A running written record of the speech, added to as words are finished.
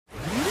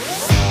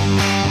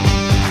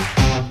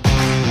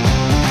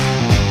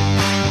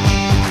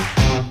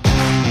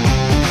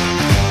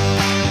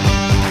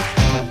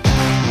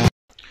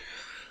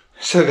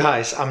So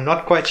guys, I'm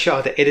not quite sure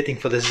how the editing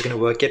for this is going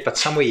to work yet, but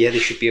somewhere here there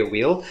should be a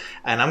wheel,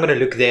 and I'm going to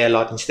look there a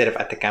lot instead of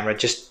at the camera.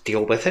 Just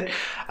deal with it.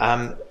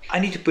 I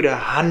need to put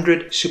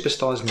 100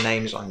 superstars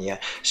names on here.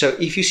 So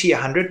if you see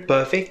 100,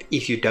 perfect.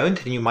 If you don't,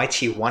 then you might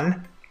see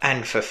 1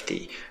 and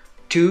 50,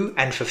 2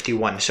 and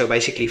 51. So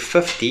basically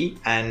 50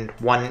 and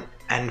 1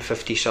 and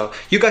 50. So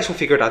you guys will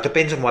figure it out.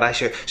 Depends on what I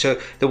show.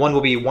 So the one will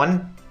be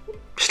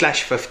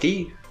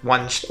 1/50,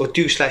 1 or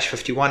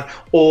 2/51,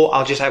 or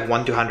I'll just have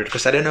 1 to 100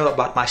 because I don't know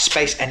about my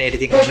space and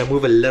editing. I'm going to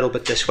move a little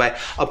bit this way.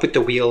 I'll put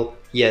the wheel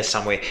here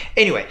somewhere.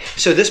 Anyway,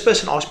 so this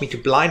person asked me to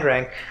blind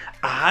rank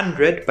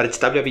 100, but it's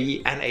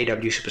WWE and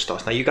AEW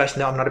superstars. Now you guys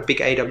know I'm not a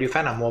big AEW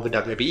fan. I'm more of a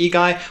WWE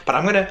guy, but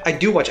I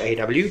do watch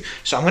AEW,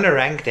 so I'm gonna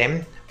rank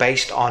them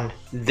based on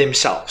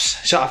themselves.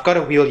 So I've got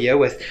a wheel here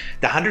with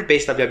the 100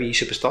 best WWE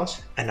superstars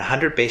and the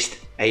 100 best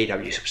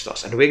AEW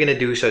superstars, and we're gonna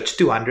do, so it's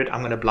 200.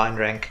 I'm gonna blind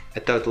rank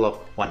a total of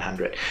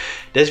 100.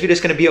 This video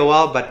is gonna be a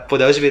while, but for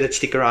those of you that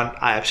stick around,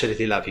 I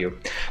absolutely love you.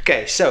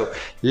 Okay, so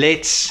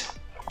let's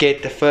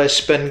get the first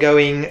spin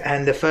going,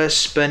 and the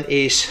first spin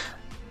is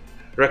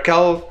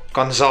Raquel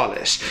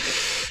Gonzalez.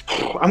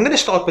 I'm going to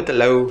start with the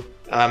low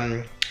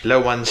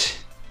ones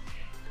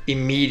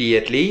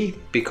immediately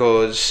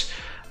because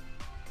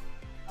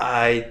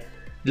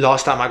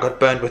last time I got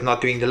burned with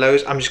not doing the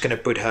lows. I'm just going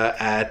to put her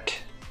at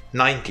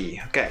 90.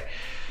 Okay,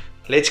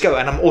 let's go.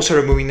 And I'm also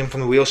removing them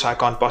from the wheel so I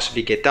can't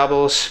possibly get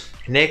doubles.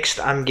 Next,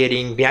 I'm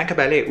getting Bianca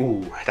Belair.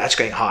 Ooh, that's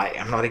going high.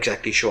 I'm not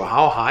exactly sure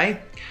how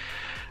high.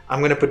 I'm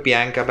going to put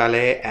Bianca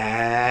Belair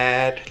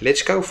at,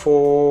 let's go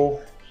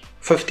for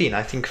 15.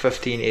 I think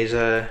 15 is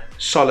a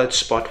solid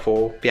spot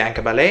for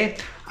Bianca Belair.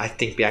 I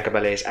think Bianca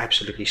Belair is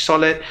absolutely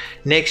solid.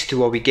 Next to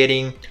what we're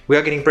getting, we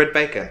are getting Britt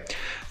Baker.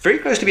 Very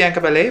close to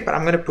Bianca Belair, but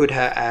I'm going to put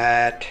her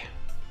at,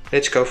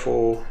 let's go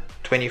for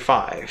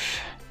 25.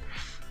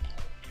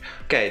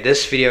 Okay,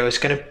 this video is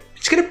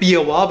it's gonna be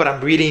a while, but I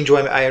really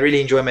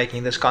enjoy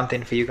making this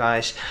content for you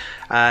guys.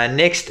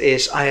 Next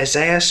is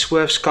Isaiah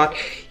Swerve Scott.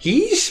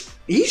 He's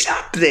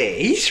up there.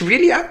 He's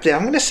really up there.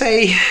 I'm going to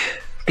say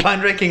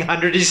blind ranking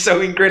 100 is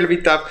so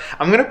incredibly tough.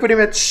 I'm going to put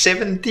him at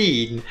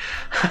 17.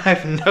 I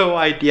have no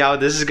idea how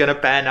this is going to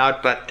pan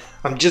out, but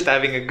I'm just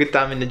having a good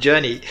time in the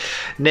journey.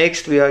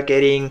 Next, we are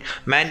getting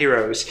Mandy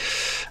Rose.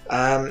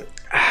 I'm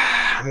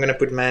going to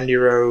put Mandy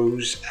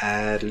Rose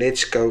at,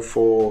 let's go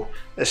for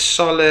a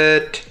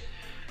solid,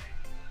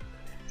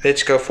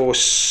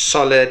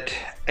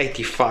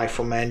 85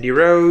 for Mandy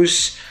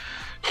Rose.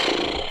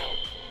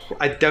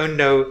 I don't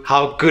know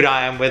how good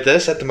I am with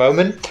this at the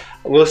moment.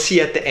 We'll see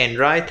at the end,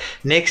 right?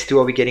 Next to,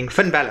 are we getting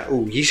Finn Balor?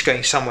 Oh, he's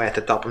going somewhere at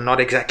the top. I'm not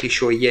exactly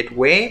sure yet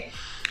where.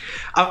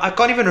 I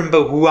can't even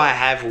remember who I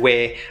have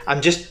where.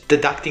 I'm just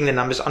deducting the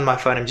numbers on my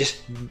phone. I'm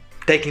just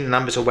taking the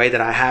numbers away that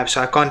I have. So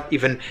I can't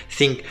even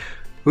think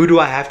who do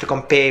I have to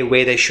compare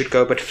where they should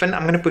go. But Finn,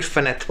 I'm going to put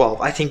Finn at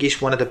 12. I think he's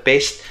one of the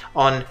best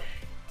on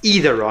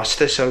either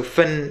roster. So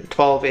Finn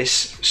 12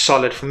 is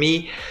solid for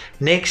me.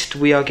 Next,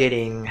 we are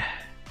getting...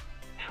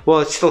 well,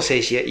 it still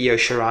says here Io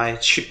Shirai.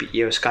 It should be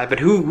Io Sky, but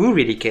who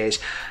really cares?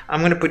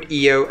 I'm going to put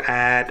Io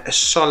at a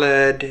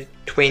solid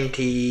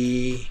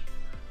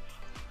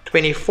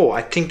 24.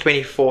 I think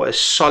 24 is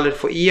solid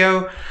for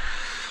Io.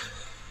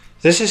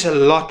 This is a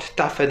lot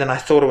tougher than I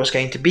thought it was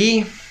going to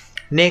be.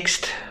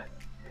 Next,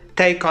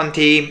 Tay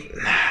Conti,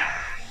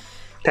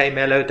 Tay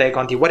Mello, Tay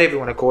Conti, whatever you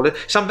want to call it.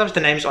 Sometimes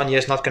the names on here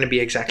is not going to be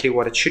exactly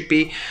what it should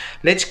be.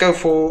 Let's go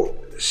for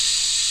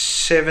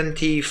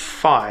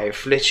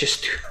 75. Let's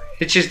just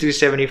do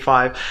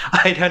 75.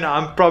 I don't know.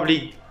 I'm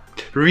probably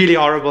really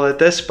horrible at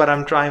this, but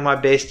I'm trying my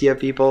best here,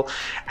 people.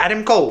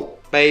 Adam Cole,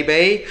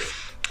 baby.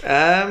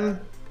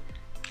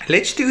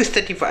 Let's do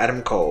 30 for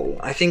Adam Cole.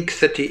 I think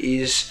 30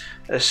 is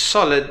a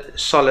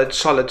solid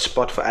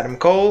spot for Adam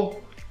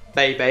Cole,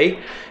 baby.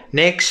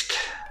 Next,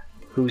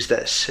 who's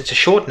this? It's a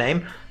short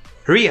name.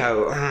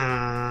 Rio.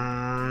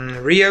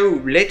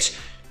 Rio, let's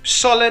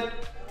solid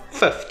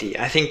 50.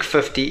 I think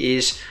 50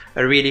 is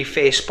a really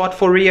fair spot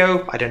for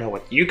Rio. I don't know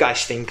what you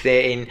guys think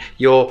there in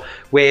your,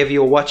 wherever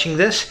you're watching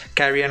this.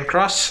 Karrion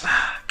Kross.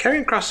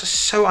 Karrion Kross is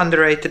so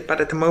underrated, but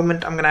at the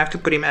moment I'm gonna have to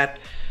put him at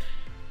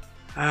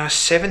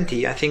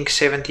 70. I think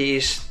 70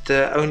 is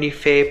the only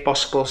fair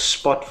possible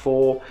spot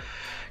for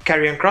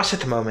Karrion Kross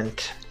at the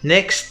moment.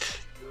 Next,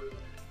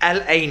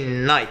 LA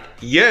Knight.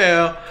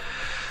 Yeah,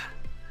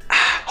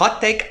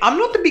 hot take, I'm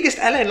not the biggest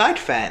LA Knight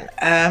fan.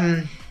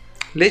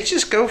 Let's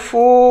just go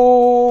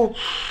for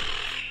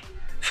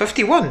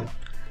 51.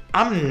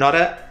 I'm not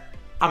a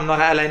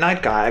LA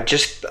Knight guy.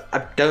 I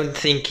don't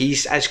think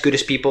he's as good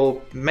as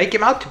people make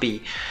him out to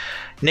be.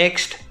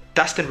 Next,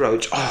 Dustin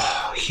Rhodes.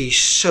 Oh, he's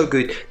so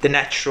good. The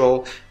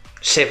Natural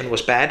 7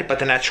 was bad, but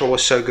the Natural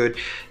was so good.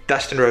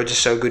 Dustin Rhodes is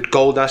so good.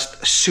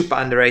 Goldust, super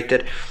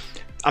underrated.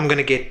 I'm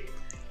gonna get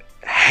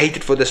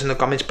hated for this in the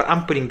comments, but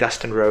I'm putting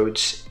Dustin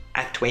Rhodes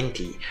at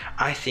 20.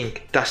 I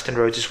think Dustin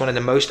Rhodes is one of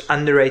the most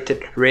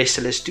underrated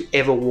wrestlers to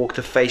ever walk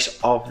the face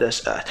of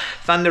this earth.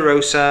 Thunder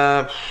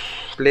Rosa,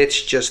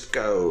 let's just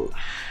go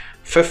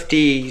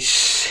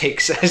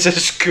 56 is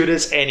as good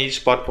as any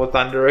spot for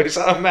Thunder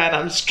Rosa. Oh man,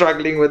 I'm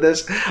struggling with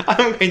this.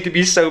 I'm going to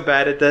be so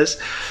bad at this.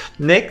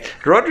 Next,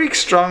 Roderick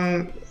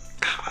Strong.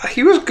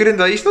 He was good in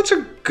that. He's not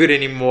so good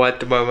anymore at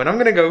the moment. I'm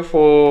going to go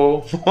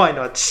for, why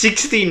not,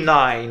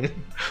 69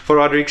 for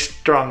Roderick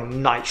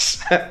Strong.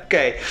 Nice.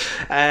 Okay.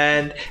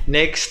 And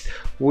next,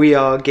 we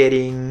are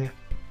getting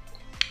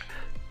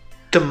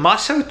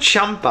Tommaso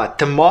Ciampa,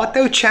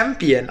 Tomato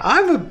Champion.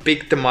 I'm a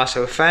big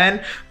Tommaso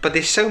fan, but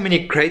there's so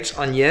many greats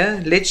on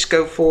here. Let's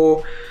go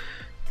for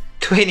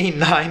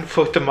 29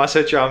 for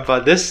Tommaso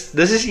Ciampa. This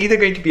is either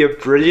going to be a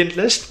brilliant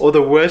list or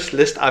the worst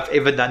list I've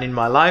ever done in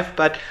my life,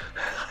 but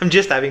I'm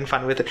just having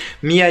fun with it.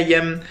 Mia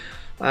Yim,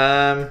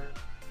 gonna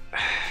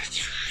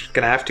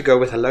have to go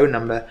with a low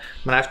number.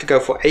 I'm gonna have to go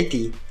for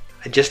 80.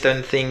 I just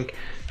don't think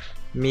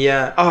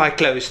Mia... Oh, I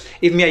closed.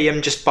 If Mia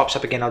Yim just pops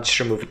up again, I'll just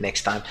remove it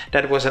next time.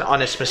 That was an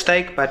honest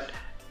mistake, but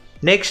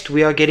next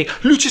we are getting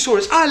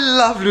Luchasaurus. I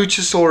love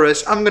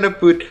Luchasaurus. I'm gonna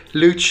put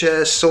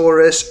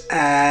Luchasaurus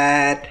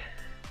at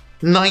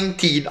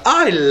 19.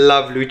 I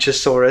love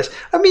Luchasaurus.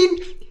 I mean,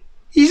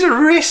 he's a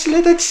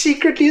wrestler that's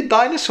secretly a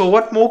dinosaur.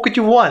 What more could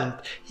you want?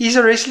 He's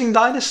a wrestling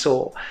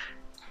dinosaur.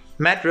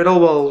 Matt Riddle,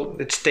 well,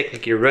 it's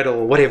technically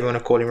Riddle, whatever you want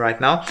to call him right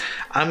now.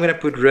 I'm going to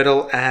put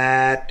Riddle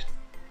at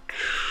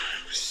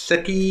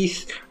 30.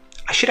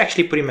 I should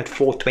actually put him at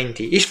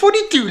 420. He's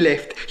 42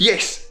 left.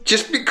 Yes,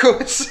 just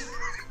because...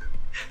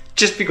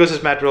 just because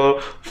it's Matt Riddle.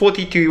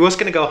 42, he was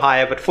going to go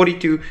higher, but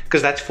 42,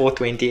 because that's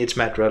 420, it's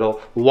Matt Riddle.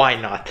 Why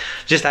not?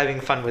 Just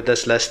having fun with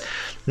this list.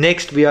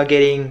 Next, we are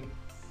getting...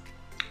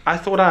 I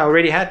thought I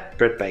already had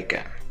Britt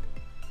Baker.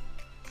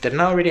 Didn't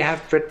I already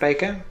have Britt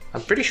Baker?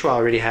 I'm pretty sure I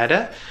already had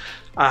her.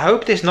 I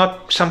hope there's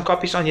not some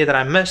copies on here that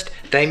I missed.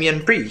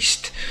 Damian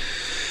Priest.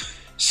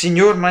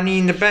 Senior Money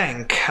in the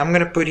Bank. I'm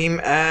going to put him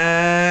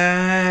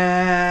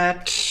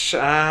at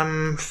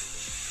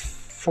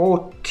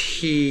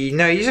 40.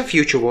 No, he's a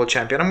future world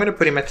champion. I'm going to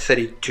put him at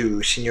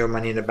 32. Senior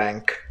Money in the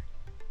Bank.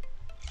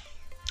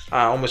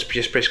 I almost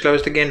just press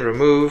closed again.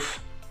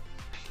 Remove.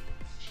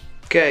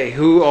 Okay,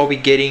 who are we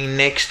getting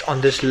next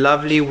on this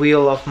lovely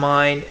wheel of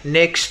mine?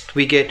 Next,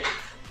 we get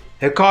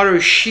Hikaru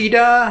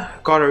Shida.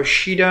 Hikaru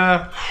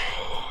Shida.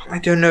 I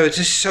don't know. This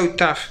is so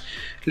tough.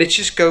 Let's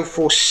just go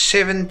for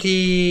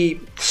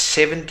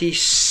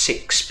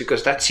 76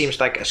 because that seems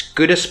like as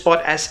good a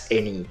spot as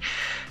any.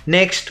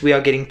 Next, we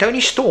are getting Toni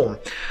Storm.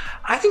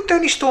 I think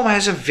Toni Storm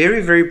has a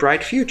very, very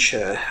bright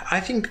future. I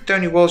think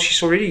Toni Wells,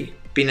 she's already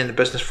been in the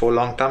business for a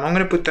long time. I'm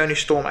going to put Toni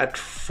Storm at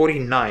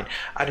 49.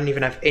 I don't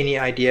even have any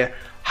idea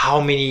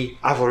how many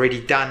I've already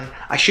done.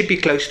 I should be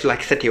close to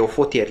like 30 or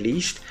 40 at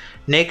least.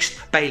 Next,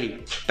 Bayley.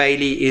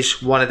 Bayley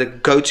is one of the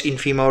goats in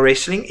female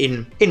wrestling,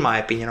 in my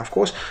opinion, of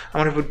course.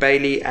 I'm going to put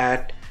Bayley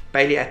at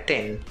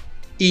 10.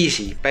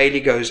 Easy. Bayley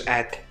goes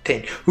at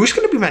 10. Who's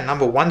going to be my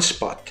number one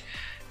spot?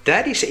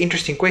 That is an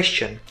interesting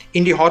question.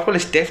 Indy Hartwell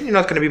is definitely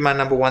not going to be my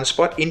number one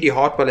spot. Indy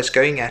Hartwell is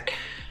going at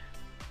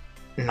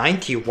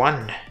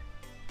 91.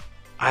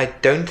 I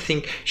don't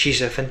think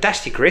she's a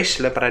fantastic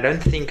wrestler, but I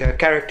don't think her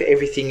character,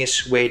 everything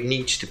is where it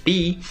needs to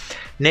be.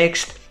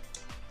 Next,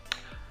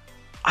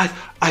 I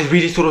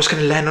really thought I was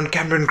going to land on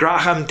Cameron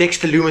Grimes.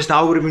 Dexter Loomis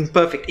now would have been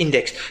perfect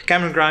index.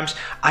 Cameron Grimes,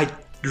 I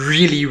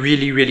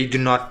really do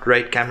not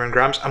rate Cameron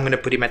Grimes. I'm going to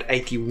put him at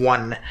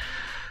 81.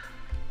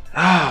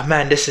 Oh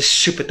man, this is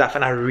super tough,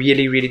 and I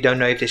really don't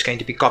know if there's going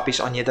to be copies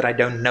on here that I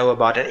don't know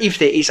about. And if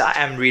there is, I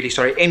am really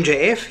sorry.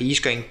 MJF,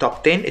 he's going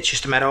top 10. It's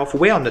just a matter of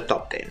where on the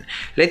top 10.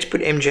 Let's put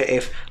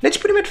MJF. Let's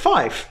put him at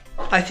 5.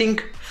 I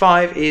think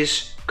 5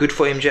 is good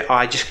for MJF. Oh,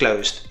 I just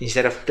closed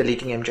instead of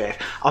deleting MJF.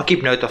 I'll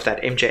keep note of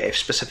that, MJF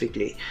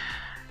specifically.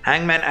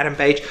 Hangman Adam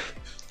Page.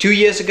 2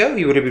 years ago,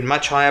 he would have been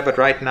much higher, but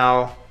right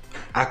now,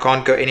 I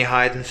can't go any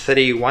higher than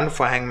 31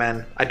 for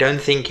Hangman. I don't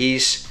think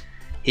he's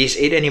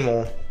it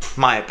anymore.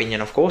 My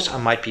opinion, of course. I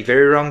might be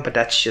very wrong, but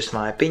that's just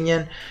my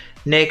opinion.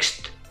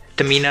 Next,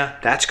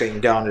 Tamina. That's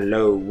going down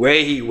low.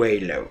 Way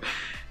low.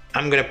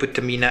 I'm going to put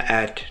Tamina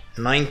at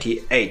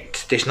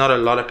 98. There's not a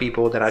lot of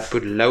people that I'd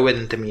put lower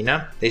than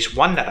Tamina. There's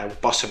one that I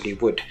possibly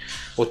would.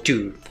 Or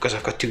 2, because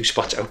I've got 2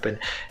 spots open.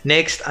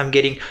 Next, I'm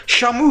getting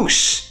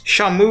Shamus.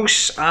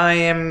 Shamus, I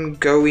am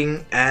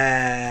going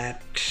at...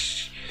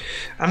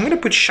 I'm going to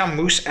put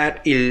Shamus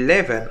at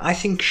 11. I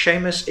think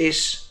Sheamus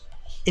is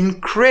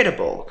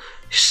incredible.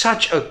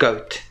 Such a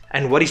goat.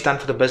 And what he's done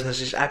for the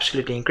business is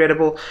absolutely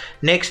incredible.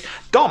 Next,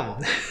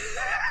 Dom.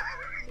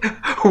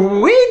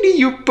 Where do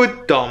you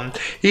put Dom?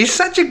 He's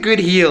such a good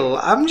heel.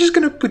 I'm just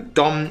going to put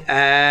Dom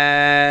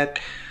at...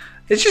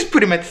 Let's just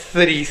put him at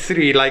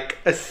 33, like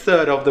a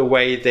third of the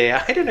way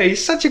there. I don't know,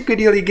 he's such a good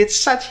heel. He gets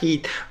such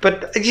heat,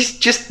 but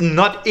just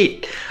not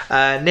it.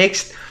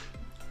 Next,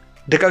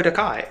 Dakota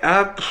Kai.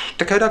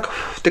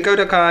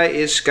 Dakota Kai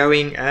is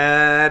going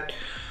at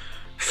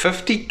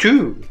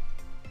 52.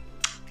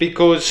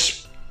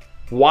 Because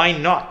why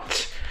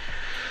not?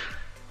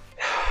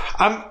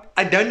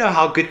 I don't know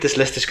how good this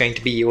list is going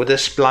to be, or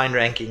this blind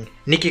ranking.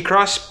 Nikki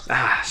Cross.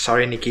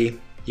 Sorry Nikki.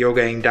 You're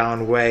going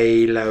down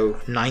way low.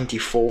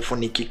 94 for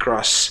Nikki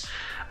Cross.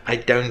 I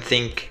don't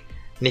think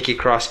Nikki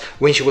Cross.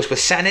 When she was with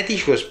Sanity,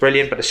 she was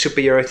brilliant, but the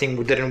superhero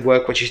thing didn't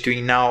work. What she's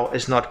doing now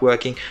is not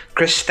working.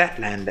 Chris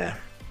Statlander.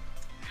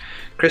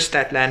 Chris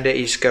Statlander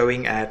is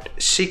going at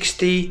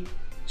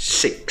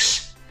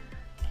 66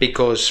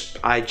 because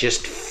I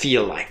just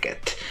feel like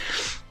it.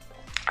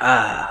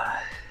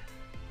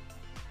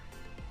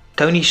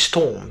 Tony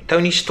Storm.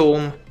 Tony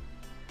Storm.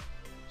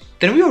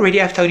 Didn't we already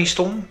have Tony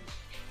Storm?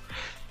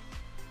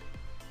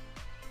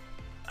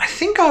 I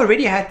think I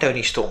already had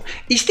Tony Storm.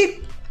 Is there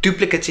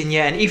duplicates in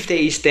here? And if there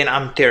is, then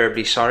I'm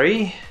terribly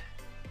sorry.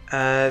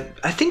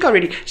 I think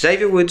already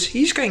Xavier Woods,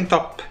 he's going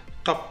top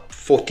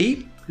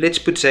 40. Let's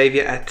put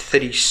Xavier at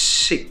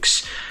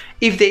 36.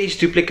 If there is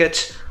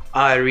duplicates,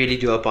 I really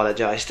do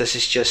apologize. This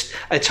is just,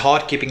 it's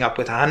hard keeping up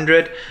with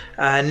 100.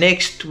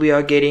 Next we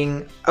are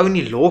getting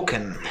Oni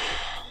Lorcan.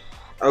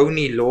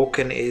 Oni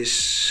Lorcan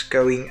is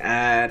going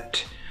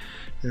at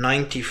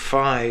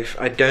 95.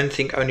 I don't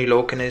think Oni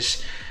Lorcan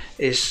is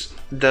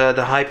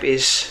the hype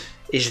is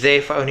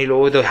there for Oni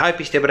Lorcan. The hype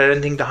is there, but I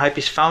don't think the hype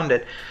is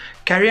founded.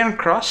 Karrion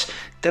Kross.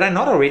 Did I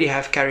not already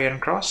have Karrion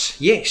Kross?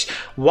 Yes.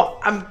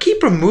 I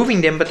keep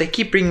removing them, but they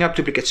keep bringing up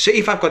duplicates. So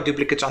if I've got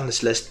duplicates on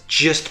this list,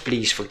 just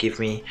please forgive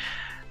me.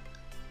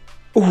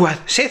 Ooh,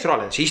 Seth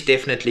Rollins. He's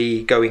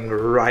definitely going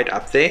right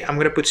up there. I'm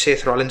going to put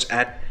Seth Rollins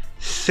at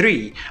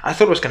 3. I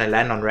thought it was going to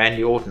land on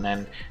Randy Orton,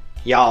 and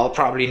y'all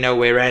probably know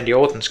where Randy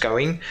Orton's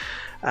going.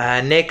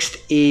 Next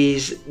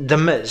is The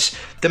Miz.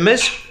 The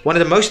Miz, one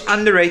of the most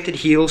underrated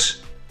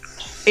heels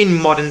in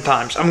modern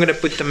times. I'm going to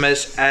put The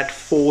Miz at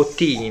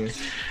 14.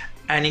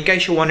 And in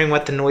case you're wondering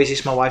what the noise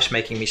is, my wife's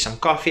making me some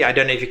coffee. I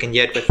don't know if you can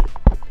hear it with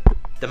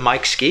the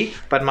mic ski,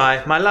 but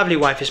my lovely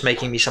wife is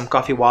making me some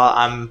coffee while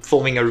I'm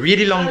filming a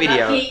really long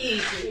video.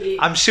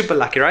 I'm super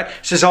lucky, right?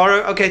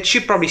 Cesaro, okay, it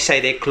should probably say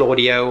there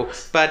Claudio,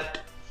 but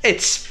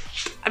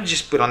I've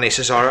just put on there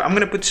Cesaro. I'm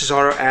going to put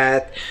Cesaro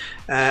at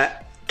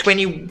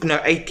 18.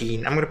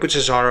 I'm going to put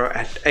Cesaro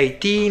at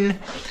 18.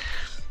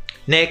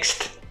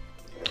 Next,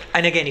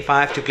 and again, if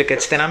I have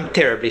duplicates, then I'm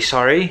terribly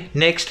sorry.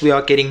 Next, we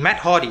are getting Matt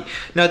Hardy.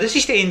 Now, this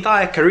is the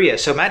entire career.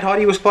 So Matt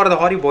Hardy was part of the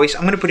Hardy Boys.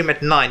 I'm going to put him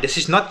at 9. This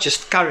is not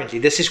just currently.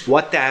 This is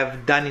what they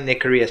have done in their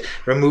careers.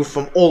 Removed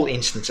from all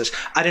instances.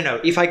 I don't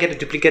know. If I get a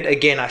duplicate,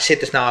 again, I've said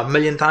this now a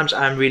million times.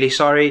 I'm really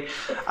sorry.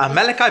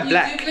 Malachi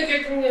Black. You're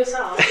duplicating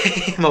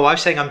yourself. My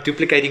wife's saying I'm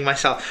duplicating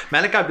myself.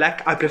 Malachi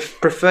Black, I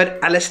preferred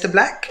Aleister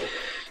Black.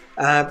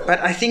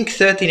 But I think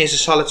 13 is a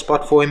solid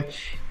spot for him.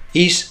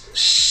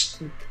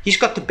 He's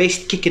got the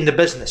best kick in the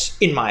business,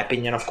 in my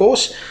opinion, of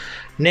course.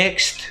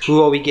 Next,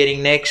 who are we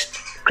getting next?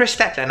 Chris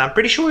Statlander. I'm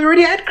pretty sure we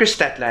already had Chris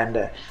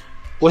Statlander.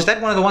 Was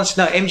that one of the ones?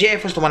 No,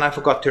 MJF was the one I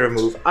forgot to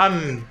remove.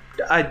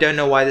 I don't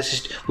know why this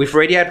is. We've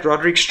already had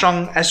Roderick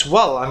Strong as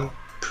well. I'm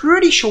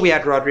pretty sure we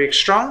had Roderick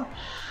Strong.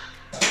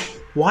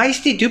 Why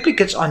is there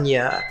duplicates on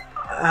here?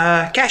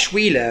 Cash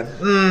Wheeler.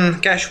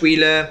 Cash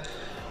Wheeler.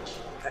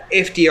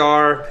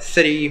 FDR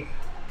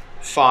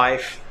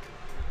 35.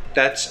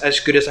 That's as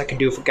good as I can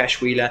do for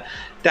Cash Wheeler.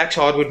 Dax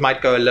Hardwood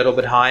might go a little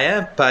bit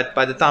higher, but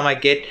by the time I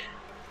get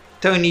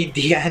Tony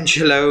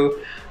D'Angelo,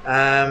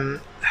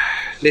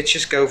 let's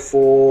just go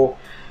for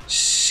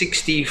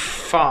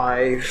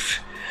 65.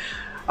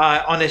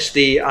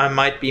 Honestly, I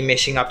might be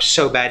messing up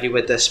so badly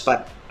with this,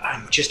 but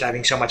I'm just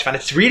having so much fun.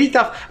 It's really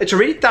tough. It's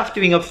really tough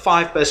doing a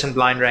 5-person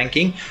blind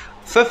ranking.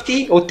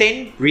 50 or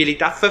 10, really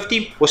tough.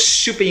 50 was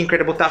super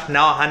incredible tough.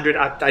 Now 100,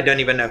 I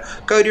don't even know.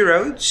 Cody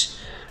Rhodes.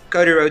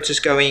 Cody Rhodes is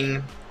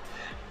going...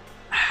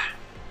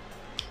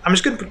 I'm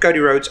just going to put Cody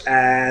Rhodes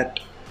at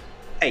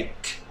 8.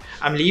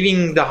 I'm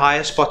leaving the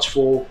higher spots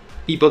for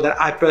people that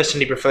I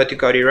personally prefer to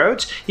Cody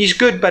Rhodes. He's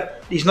good,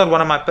 but he's not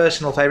one of my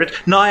personal favorites.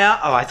 Nia,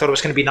 oh, I thought it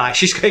was going to be Nia.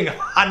 She's going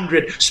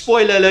 100.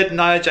 Spoiler alert,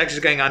 Nia Jax is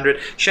going 100.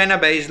 Shayna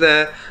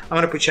Baszler, I'm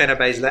going to put Shayna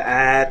Baszler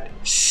at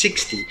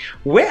 60.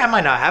 Where am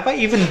I now? Have I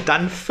even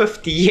done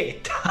 50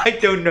 yet? I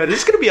don't know. This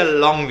is going to be a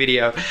long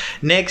video.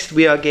 Next,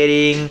 we are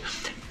getting...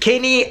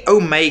 Kenny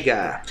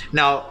Omega.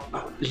 Now,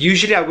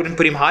 usually I wouldn't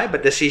put him high,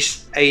 but this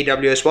is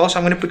AEW as well, so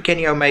I'm going to put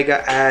Kenny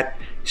Omega at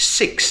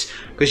 6,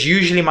 because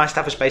usually my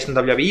stuff is based on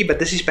WWE, but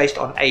this is based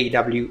on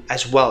AEW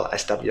as well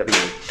as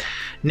WWE.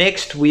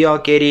 Next, we are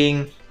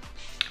getting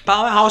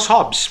Powerhouse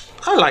Hobbs.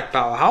 I like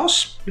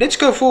Powerhouse. Let's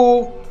go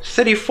for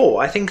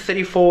 34. I think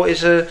 34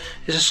 is a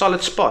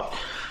solid spot.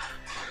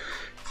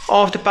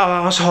 After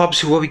Powerhouse Hobbs,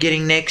 who are we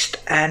getting next?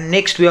 And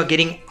next we are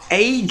getting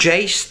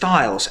AJ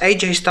Styles.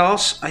 AJ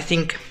Styles, I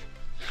think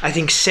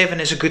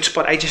 7 is a good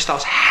spot. AJ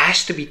Styles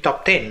has to be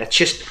top 10. That's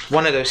just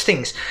one of those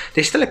things.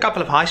 There's still a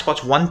couple of high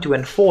spots, 1, 2,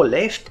 and 4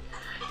 left.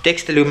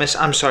 Dexter Lumis,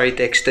 I'm sorry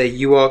Dexter,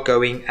 you are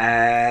going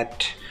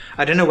at...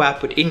 I don't know where I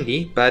put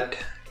Indy, but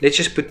let's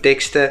just put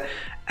Dexter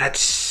at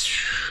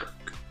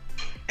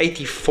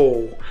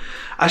 84.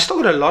 I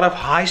still got a lot of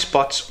high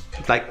spots,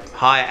 like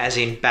high as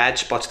in bad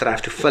spots that I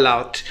have to fill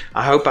out.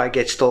 I hope I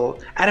get still...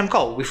 Adam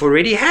Cole. We've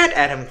already had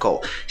Adam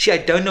Cole. See, I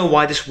don't know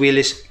why this wheel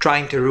is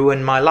trying to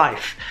ruin my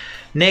life.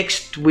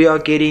 Next, we are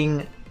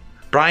getting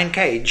Brian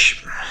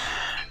Cage.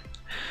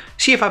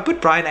 See, if I put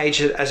Brian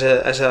Cage as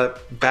a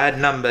bad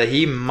number,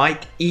 he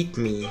might eat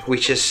me,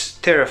 which is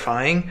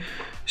terrifying.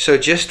 So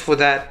just for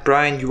that,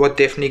 Brian, you are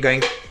definitely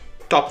going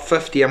top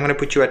 50. I'm going to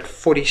put you at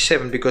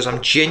 47 because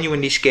I'm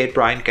genuinely scared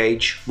Brian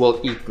Cage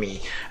will eat me.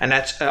 And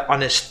that's an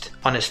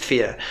honest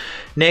fear.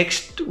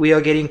 Next, we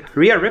are getting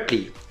Rhea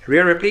Ripley.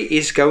 Rhea Ripley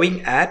is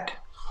going at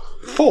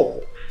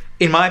 4.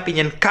 In my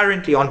opinion,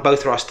 currently on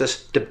both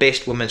rosters, the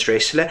best women's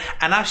wrestler.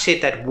 And I've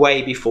said that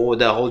way before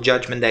the whole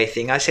Judgment Day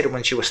thing. I said it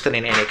when she was still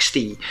in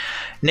NXT.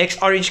 Next,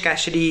 Orange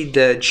Cassidy,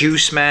 the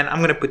Juice Man. I'm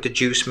going to put the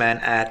Juice Man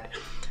at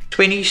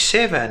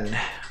 27.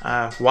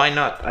 Why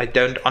not? I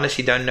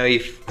honestly don't know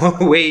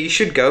where he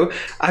should go.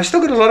 I've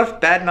still got a lot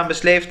of bad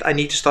numbers left. I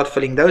need to start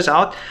filling those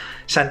out.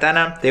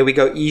 Santana, there we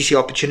go. Easy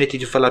opportunity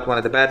to fill out one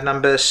of the bad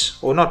numbers.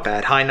 Or not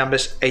bad, high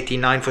numbers.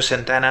 89 for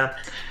Santana.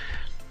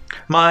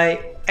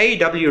 My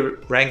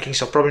AEW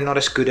rankings are probably not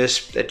as good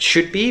as it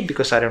should be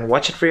because I don't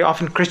watch it very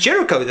often. Chris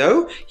Jericho,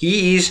 though,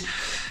 he is...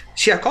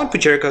 See, I can't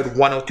put Jericho at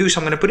 1 or 2, so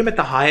I'm going to put him at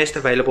the highest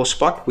available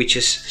spot, which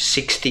is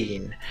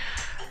 16.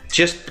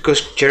 Just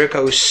because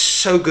Jericho is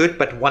so good,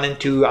 but 1 and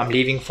 2 I'm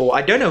leaving for.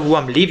 I don't know who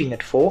I'm leaving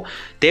it for.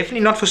 Definitely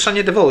not for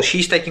Sonya Deville.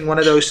 She's taking one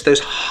of those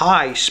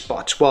high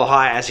spots. Well,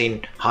 high as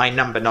in high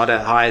number, not a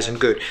high as in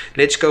good.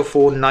 Let's go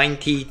for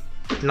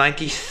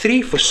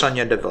 93 for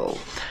Sonya Deville.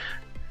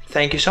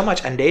 Thank you so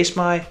much. And there's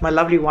my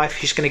lovely wife.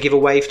 She's going to give a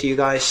wave to you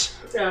guys.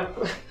 Yeah.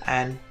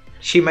 And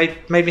she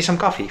made me some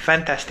coffee.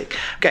 Fantastic.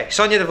 Okay,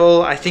 Sonya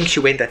Deville, I think she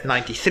went at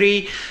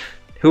 93.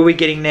 Who are we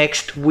getting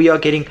next? We are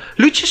getting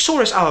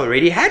Luchasaurus. I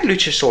already had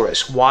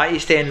Luchasaurus. Why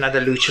is there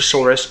another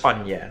Luchasaurus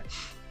on here?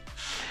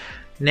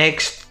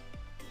 Next,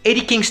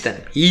 Eddie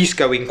Kingston. He's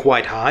going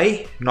quite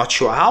high. Not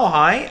sure how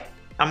high.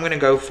 I'm going to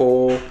go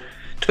for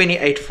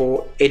 28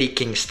 for Eddie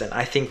Kingston.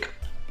 I think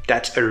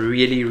that's a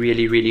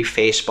really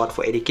fair spot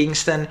for Eddie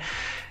Kingston.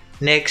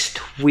 Next,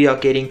 we are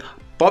getting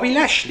Bobby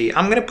Lashley.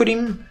 I'm going to put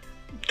him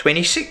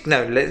 26.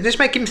 No, let's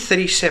make him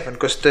 37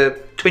 because the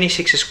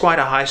 26 is quite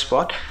a high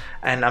spot.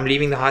 And I'm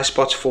leaving the high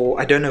spots for,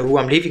 I don't know who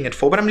I'm leaving it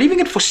for, but I'm leaving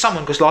it for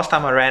someone because last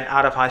time I ran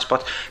out of high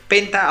spots.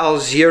 Penta Al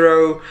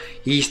Zero,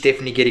 he's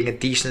definitely getting a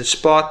decent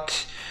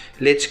spot.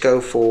 Let's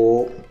go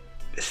for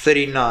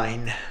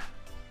 39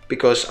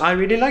 because I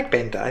really like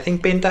Penta. I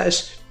think Penta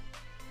is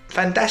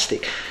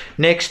fantastic.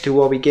 Next,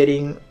 who are we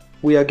getting?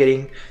 We are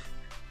getting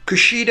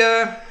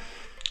Kushida.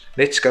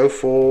 Let's go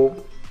for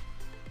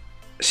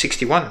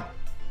 61.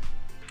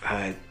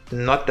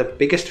 Not the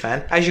biggest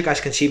fan. As you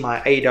guys can see, my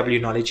AEW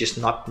knowledge is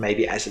not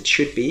maybe as it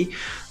should be,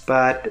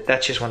 but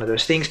that's just one of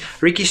those things.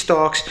 Ricky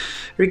Starks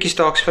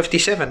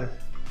 57.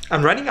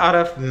 I'm running out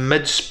of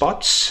mid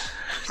spots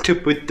to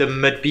put the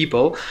mid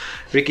people.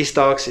 Ricky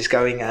Starks is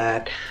going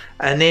at,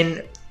 and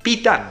then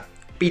Pete Dunne.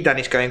 Pete Dunne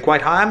is going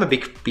quite high. I'm a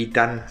big Pete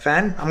Dunne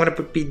fan. I'm going to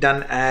put Pete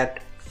Dunne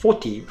at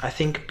 40. I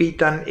think Pete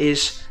Dunne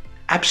is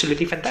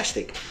absolutely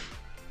fantastic.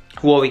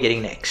 Who are we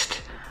getting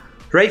next?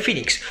 Ray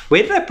Phoenix.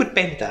 Where did I put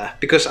Penta?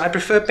 Because I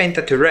prefer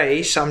Penta to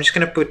Ray, so I'm just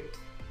going to put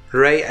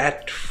Ray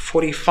at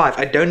 45.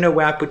 I don't know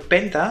where I put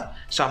Penta,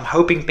 so I'm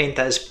hoping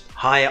Penta is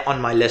higher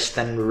on my list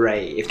than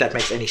Ray, if that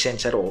makes any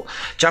sense at all.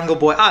 Jungle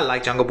Boy. I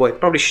like Jungle Boy.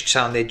 Probably should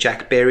sound there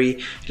Jack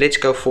Berry. Let's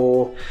go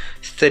for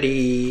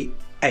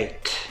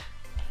 38.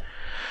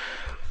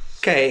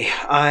 Okay,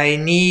 I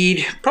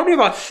need probably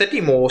about 30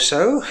 more or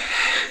so.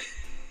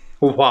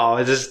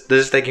 Wow, this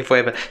is taking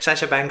forever.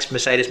 Sasha Banks,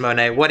 Mercedes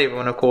Moné, whatever you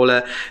want to call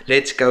her.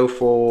 Let's go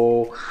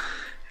for,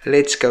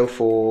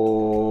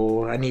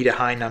 I need a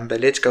high number.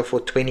 Let's go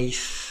for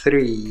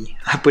 23.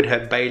 I put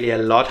her Bailey a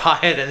lot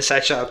higher than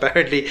Sasha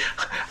apparently.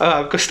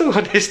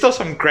 There's still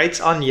some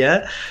greats on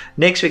here.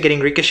 Next we're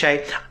getting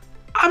Ricochet.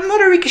 I'm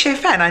not a Ricochet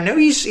fan. I know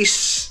he's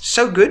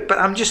so good, but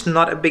I'm just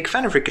not a big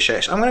fan of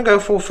Ricochet. So I'm going to go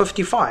for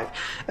 55.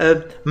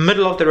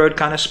 Middle of the road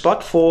kind of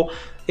spot for,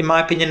 in my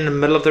opinion, in the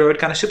middle of the road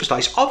kind of superstar.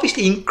 He's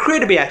obviously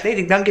incredibly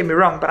athletic, don't get me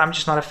wrong, but I'm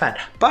just not a fan.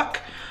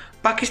 Buck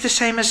is the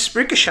same as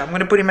Ricochet. I'm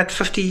going to put him at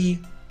 53.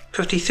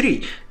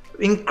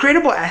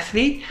 Incredible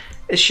athlete.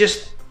 It's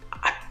just,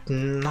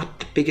 I'm not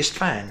the biggest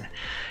fan.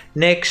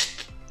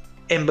 Next,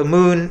 Ember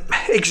Moon.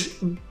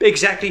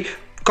 Exactly.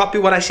 Copy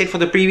what I said for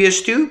the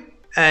previous two.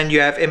 And you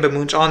have Ember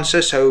Moon's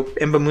answer. So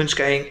Ember Moon's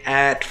going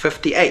at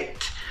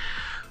 58.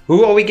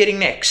 Who are we getting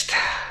next?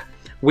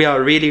 We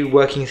are really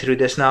working through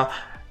this now.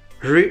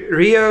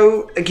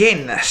 Rio,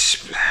 again,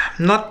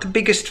 not the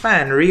biggest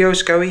fan.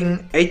 Rio's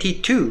going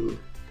 82.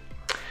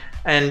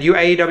 And you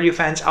AEW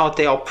fans out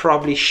there are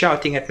probably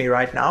shouting at me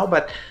right now,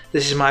 but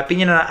this is my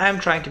opinion and I am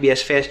trying to be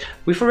as fair.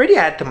 We've already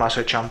had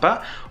Tommaso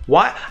Ciampa.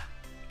 Why?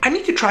 I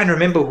need to try and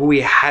remember who we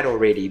had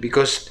already,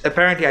 because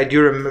apparently I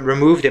do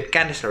remove them.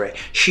 Candice LeRae.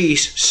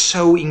 She's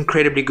so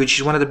incredibly good.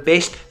 She's one of the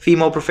best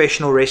female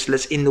professional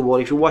wrestlers in the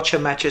world. If you watch her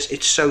matches,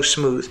 it's so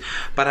smooth.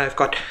 But I've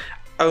got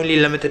only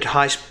limited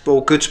high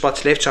or good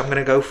spots left, so I'm going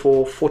to go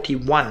for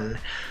 41.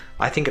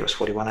 I think it was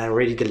 41. I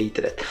already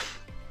deleted it.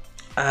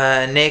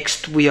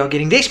 Next, we are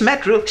getting this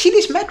Matt Riddle. See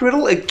this Matt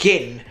Riddle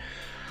again.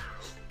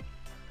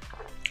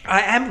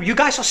 You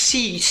guys will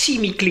see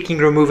me clicking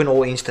remove in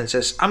all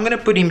instances. I'm going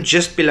to put him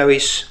just below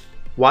his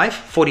wife,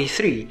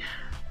 43.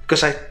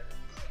 Because I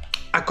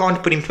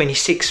can't put him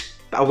 26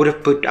 I would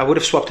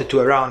have swapped the two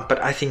around,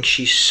 but I think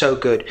she's so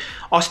good.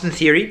 Austin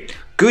Theory,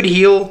 good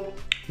heel,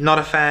 not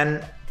a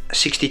fan,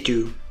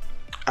 62.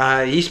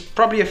 He's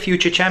probably a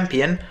future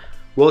champion,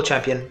 world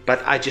champion,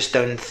 but I just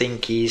don't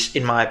think he's,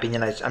 in my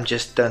opinion, I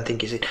just don't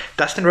think he's it.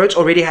 Dustin Rhodes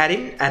already had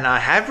him, and I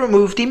have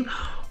removed him.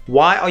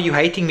 Why are you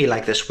hating me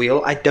like this,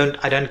 Wheel? I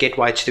don't get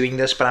why it's doing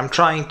this, but I'm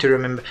trying to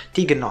remember.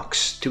 Tegan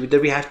Knox.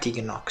 Did we have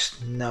Tegan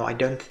Knox? No, I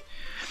don't.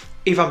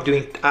 If I'm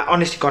doing, I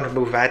honestly can't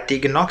remember if I had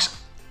Tegan Knox,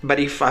 but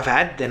if I've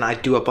had, then I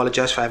do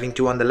apologize for having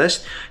two on the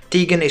list.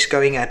 Tegan is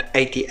going at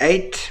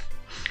 88.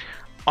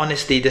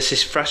 Honestly, this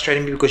is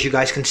frustrating me because you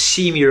guys can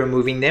see me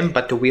removing them,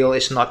 but the wheel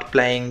is not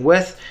playing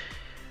with.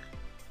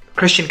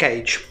 Christian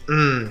Cage.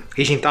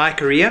 His entire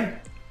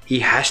career, he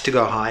has to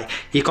go high.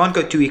 He can't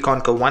go 2, he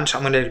can't go 1, so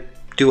I'm going to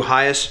do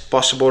highest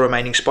possible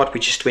remaining spot,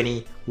 which is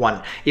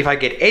 21. If I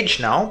get Edge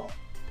now,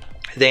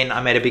 then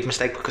I made a big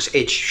mistake because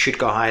Edge should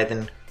go higher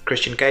than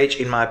Christian Cage,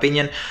 in my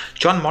opinion.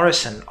 John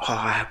Morrison. Oh,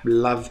 I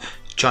love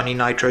Johnny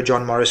Nitro,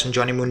 John Morrison,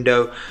 Johnny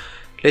Mundo.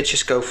 Let's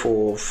just go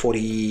for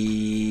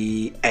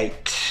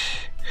 48.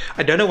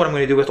 I don't know what I'm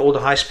going to do with all the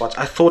high spots.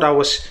 I thought I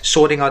was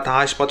sorting out the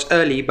high spots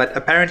early, but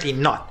apparently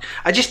not.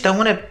 I just don't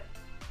want to...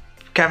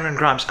 Cameron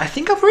Grimes. I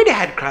think I've already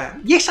had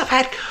Grimes. Yes, I've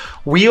had...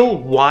 Wheel,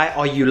 why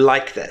are you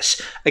like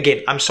this?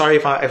 Again, I'm sorry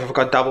if I've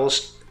got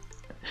doubles.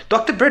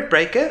 Dr. Britt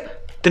Breaker,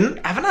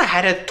 haven't I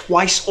had it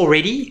twice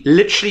already?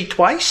 Literally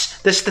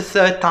twice? This is the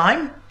third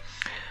time.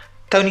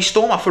 Tony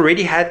Storm, I've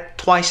already had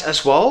twice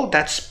as well.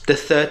 That's the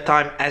third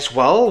time as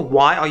well.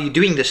 Why are you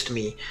doing this to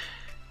me?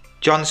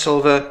 John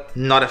Silver,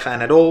 not a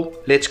fan at all.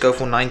 Let's go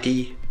for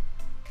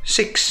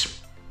 96.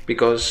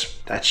 Because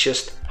that's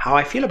just how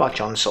I feel about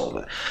John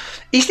Silver.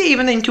 Is there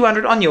even in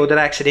 200 on you, or did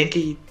I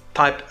accidentally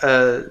type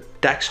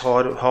Dax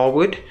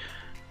Harwood?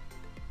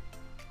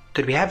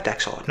 Did we have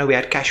Dax Harwood? No, we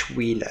had Cash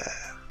Wheeler.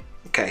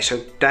 Okay,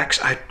 so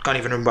Dax, I can't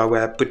even remember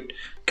where I put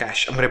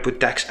Cash. I'm going to put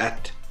Dax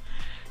at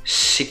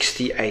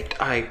 68.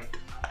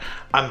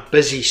 I'm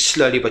busy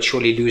slowly but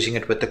surely losing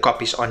it with the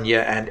copies on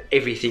here and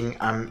everything.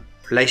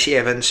 Lacey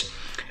Evans.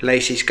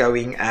 Lacey's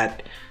going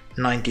at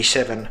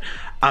 97.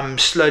 I'm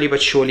slowly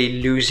but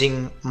surely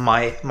losing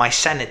my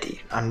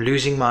sanity. I'm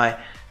losing my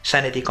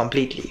sanity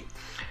completely.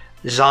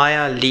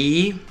 Zaya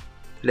Lee,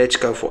 let's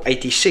go for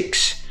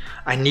 86.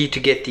 I need to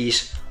get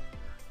these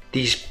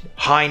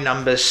high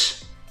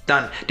numbers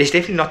done. There's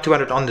definitely not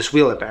 200 on this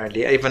wheel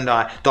apparently, even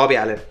though Darby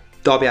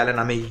Allin,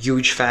 I'm a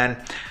huge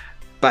fan,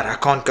 but I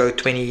can't go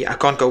 20, I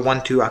can't go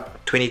 1, 2,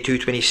 22,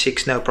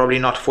 26, no, probably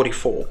not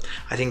 44.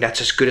 I think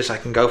that's as good as I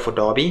can go for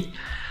Darby.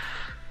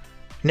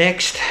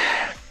 Next,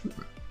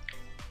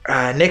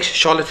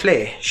 Charlotte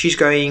Flair. She's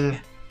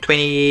going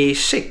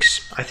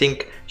 26. I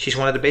think she's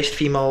one of the best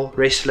female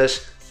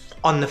wrestlers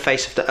on the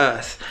face of the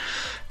earth.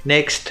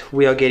 Next,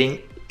 we are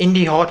getting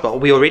Indy Hartwell.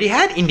 We already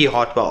had Indy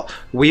Hartwell.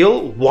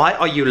 Wheel, why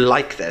are you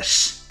like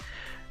this?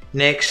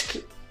 Next,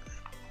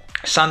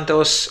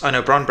 Santos. Oh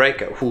no, Braun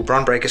Breaker.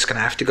 Braun Breaker's gonna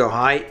have to go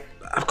high.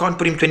 I can't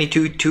put him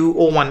 22, 2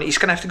 or 1. He's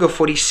gonna have to go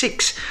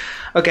 46.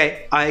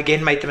 Okay, I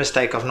again made the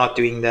mistake of not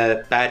doing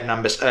the bad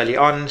numbers early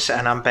on,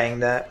 and I'm paying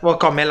the... Well,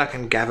 Carmella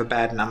can have a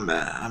bad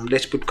number.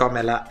 Let's put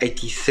Carmella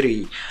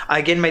 83. I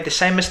again made the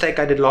same mistake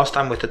I did last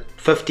time with the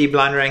 50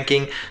 blind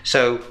ranking.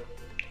 So,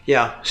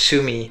 yeah,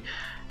 sue me.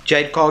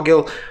 Jade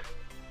Cargill,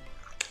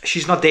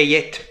 she's not there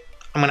yet.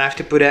 I'm going to have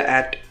to put her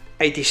at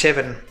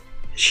 87.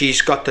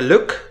 She's got the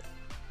look,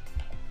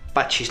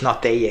 but she's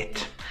not there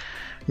yet.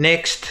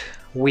 Next,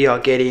 we are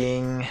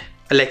getting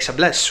Alexa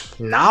Bliss.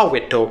 Now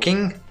we're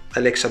talking...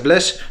 Alexa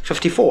Bliss,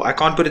 54. I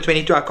can't put a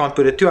 22, I can't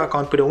put a 2, I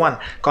can't put a 1.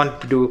 I'm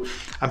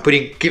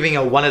giving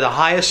her one of the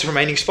highest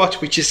remaining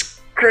spots, which is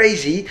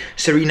crazy.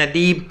 Serena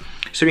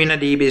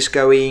Deeb is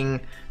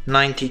going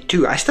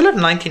 92. I still have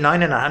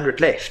 99 and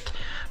 100 left,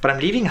 but I'm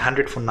leaving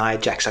 100 for Nia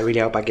Jax. I really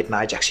hope I get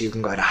Nia Jax so you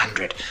can go at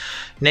 100.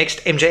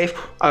 Next, MJF.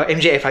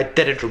 MJF I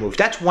didn't remove.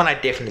 That's one I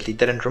definitely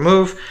didn't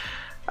remove.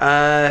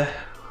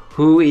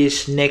 Who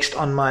is next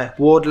on my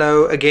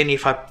Wardlow? Again,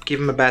 if I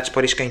give him a bad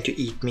spot, he's going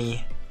to eat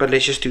me. But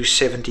let's just do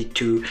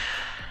 72.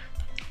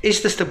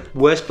 Is this the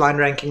worst blind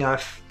ranking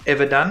I've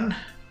ever done?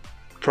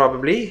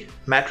 Probably.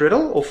 Matt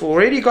Riddle? I've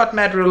already got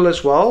Matt Riddle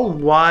as well.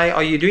 Why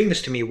are you doing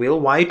this to me,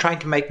 Will? Why are you trying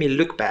to make me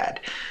look bad?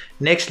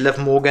 Next, Liv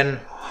Morgan.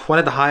 One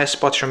of the highest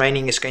spots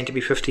remaining is going to be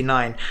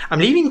 59. I'm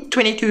leaving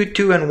 22,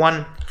 2 and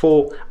 1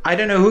 for I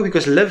don't know who,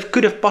 because Liv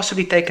could have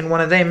possibly taken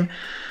one of them.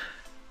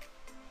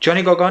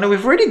 Johnny Gargano.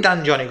 We've already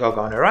done Johnny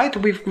Gargano, right?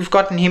 We've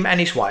gotten him and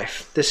his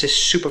wife. This is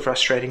super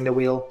frustrating, the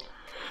wheel.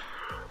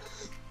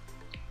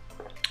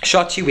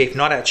 Shotzi, we have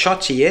not had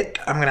Shotzi yet.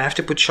 I'm going to have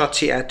to put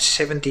Shotzi at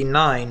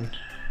 79.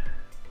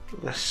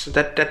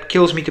 That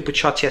kills me to put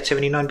Shotzi at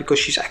 79 because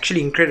she's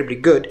actually incredibly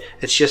good.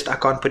 It's just I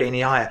can't put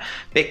any higher.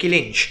 Becky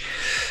Lynch.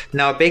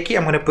 Now Becky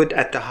I'm going to put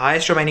at the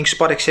highest remaining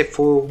spot except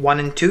for 1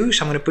 and 2.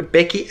 So I'm going to put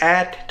Becky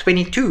at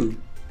 22.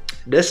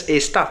 This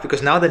is tough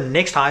because now the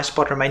next highest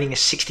spot remaining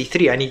is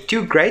 63. I need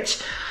 2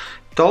 greats.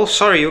 Dolph,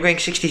 sorry, you're going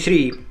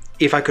 63.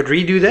 If I could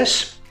redo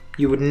this,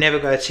 you would never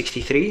go at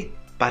 63.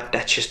 But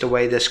that's just the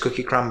way this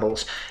cookie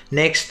crumbles.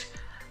 Next,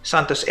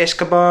 Santos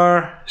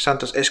Escobar.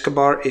 Santos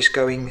Escobar is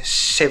going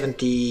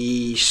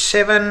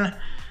 77.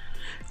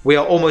 We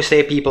are almost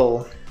there,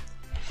 people.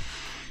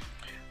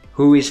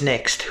 Who is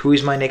next? Who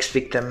is my next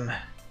victim?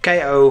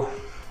 KO.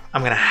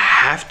 I'm gonna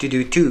have to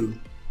do 2.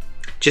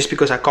 Just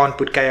because I can't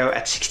put KO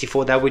at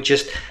 64. That would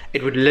just,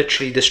 it would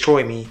literally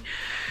destroy me.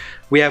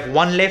 We have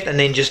 1 left and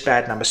then just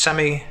bad numbers.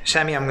 Sammy,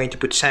 I'm going to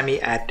put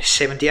Sammy at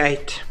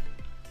 78.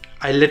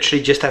 I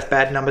literally just have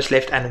bad numbers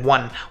left and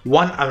 1.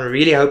 I'm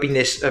really hoping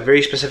there's a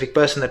very specific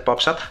person that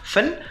pops up.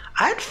 Finn,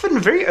 I had Finn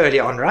very early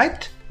on,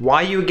 right?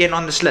 Why are you again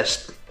on this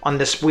list? On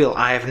this wheel?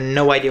 I have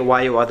no idea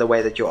why you are the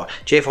way that you are.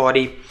 Jeff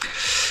Hardy.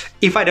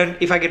 If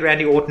I get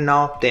Randy Orton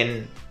now,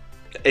 then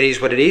it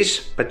is what it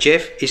is. But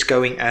Jeff is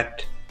going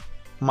at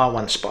my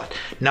 1 spot.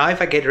 Now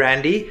if I get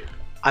Randy,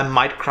 I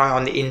might cry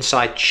on the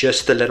inside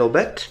just a little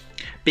bit.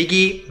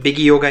 Biggie,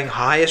 you're going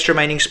highest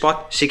remaining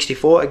spot,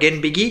 64.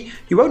 Again, Biggie,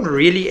 you won't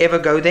really ever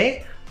go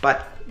there,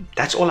 but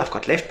that's all I've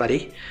got left,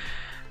 buddy.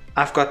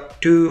 I've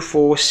got 2,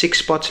 4, 6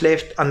 spots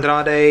left.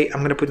 Andrade, I'm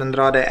going to put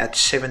Andrade at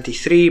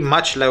 73,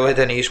 much lower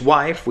than his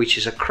wife, which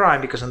is a crime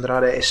because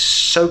Andrade is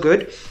so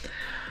good.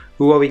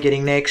 Who are we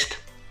getting next?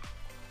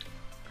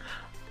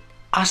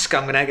 Asuka,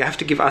 I'm going to have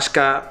to give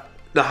Asuka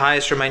the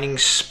highest remaining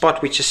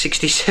spot, which is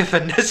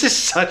 67. This is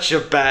such a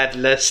bad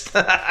list.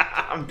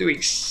 I'm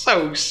doing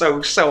so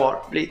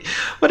horribly.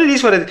 But it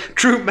is what it is.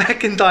 Drew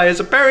McIntyre is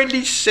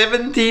apparently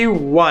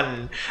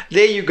 71.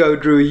 There you go,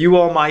 Drew. You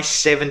are my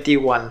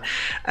 71.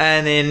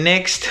 And then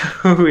next,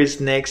 who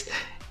is next?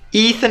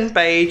 Ethan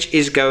Page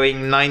is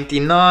going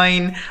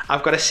 99.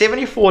 I've got a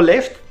 74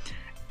 left.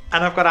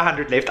 And I've got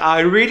 100 left.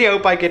 I really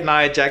hope I get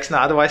Nia Jax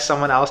now, otherwise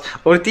someone else.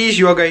 Ortiz,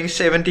 you are going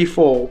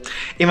 74.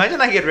 Imagine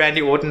I get Randy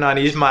Orton and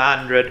he's my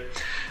 100.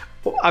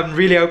 I'm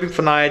really hoping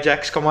for Nia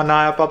Jax. Come on,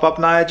 Nia, pop up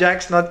Nia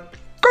Jax. Not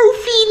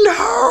Kofi,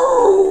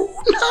 no!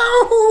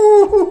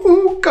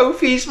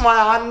 Kofi's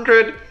my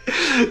 100.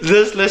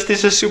 This list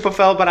is a super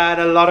fail, but I had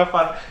a lot of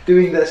fun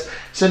doing this.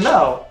 So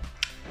now,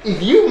 if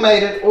you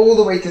made it all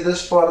the way to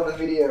this part of the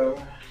video,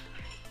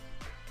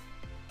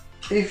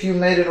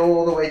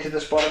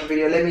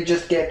 let me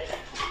just get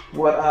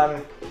what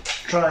I'm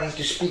trying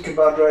to speak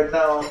about right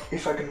now,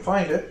 if I can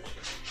find it.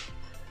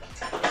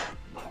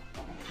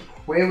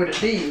 Where would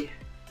it be?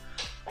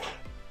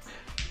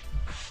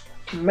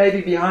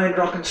 Maybe behind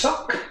Rock and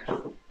Sock?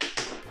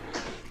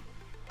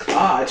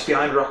 Ah, it's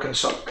behind Rock and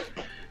Sock.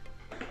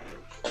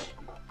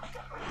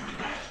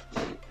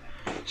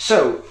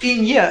 So,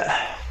 in here,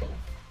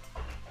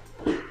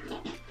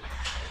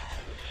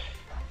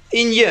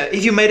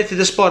 if you made it to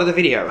this part of the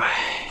video,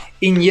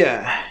 in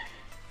here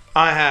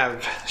I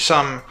have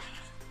some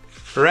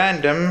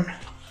random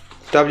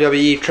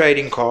WWE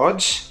trading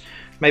cards.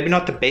 Maybe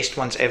not the best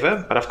ones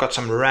ever, but I've got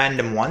some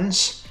random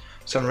ones,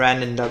 some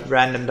random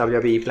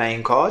WWE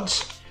playing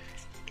cards.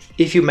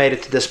 If you made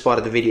it to this part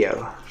of the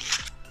video,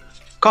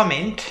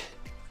 comment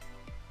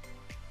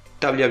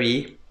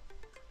WWE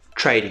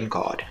trading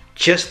card.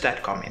 Just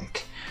that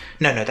comment.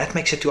 No, that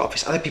makes it too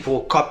obvious. Other people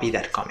will copy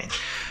that comment.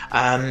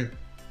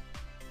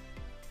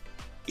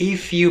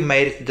 If you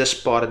made it to this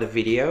part of the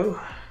video,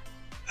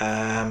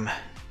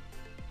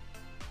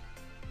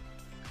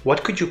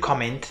 what could you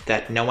comment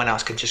that no one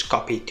else can just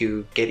copy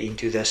to get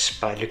into this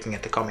by looking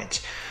at the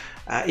comments?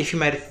 If you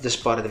made it to this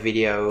part of the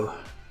video,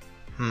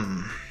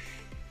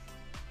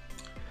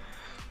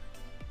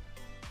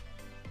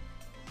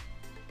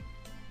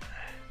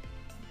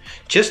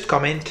 just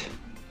comment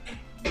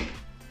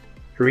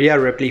Rhea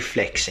Ripley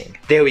flexing.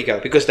 There we go,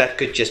 because that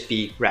could just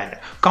be random.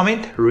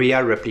 Comment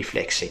Rhea Ripley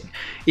flexing.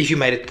 If you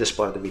made it to this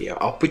part of the video,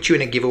 I'll put you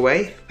in a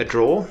giveaway, a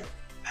draw,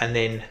 and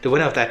then the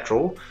winner of that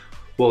draw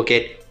will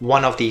get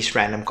one of these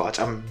random cards.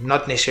 I'm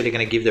not necessarily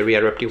going to give the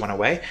Rhea Ripley one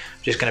away.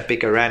 I'm just going to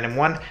pick a random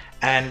one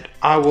and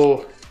I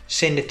will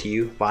send it to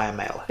you via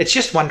mail. It's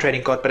just one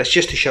trading card, but it's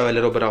just to show a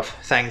little bit of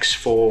thanks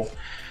for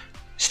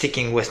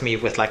sticking with me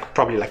with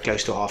probably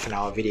close to half an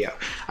hour video.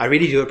 I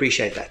really do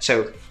appreciate that.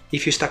 So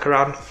if you stuck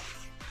around,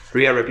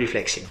 Rhea Ripley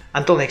flexing.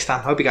 Until next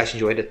time, hope you guys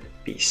enjoyed it.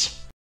 Peace.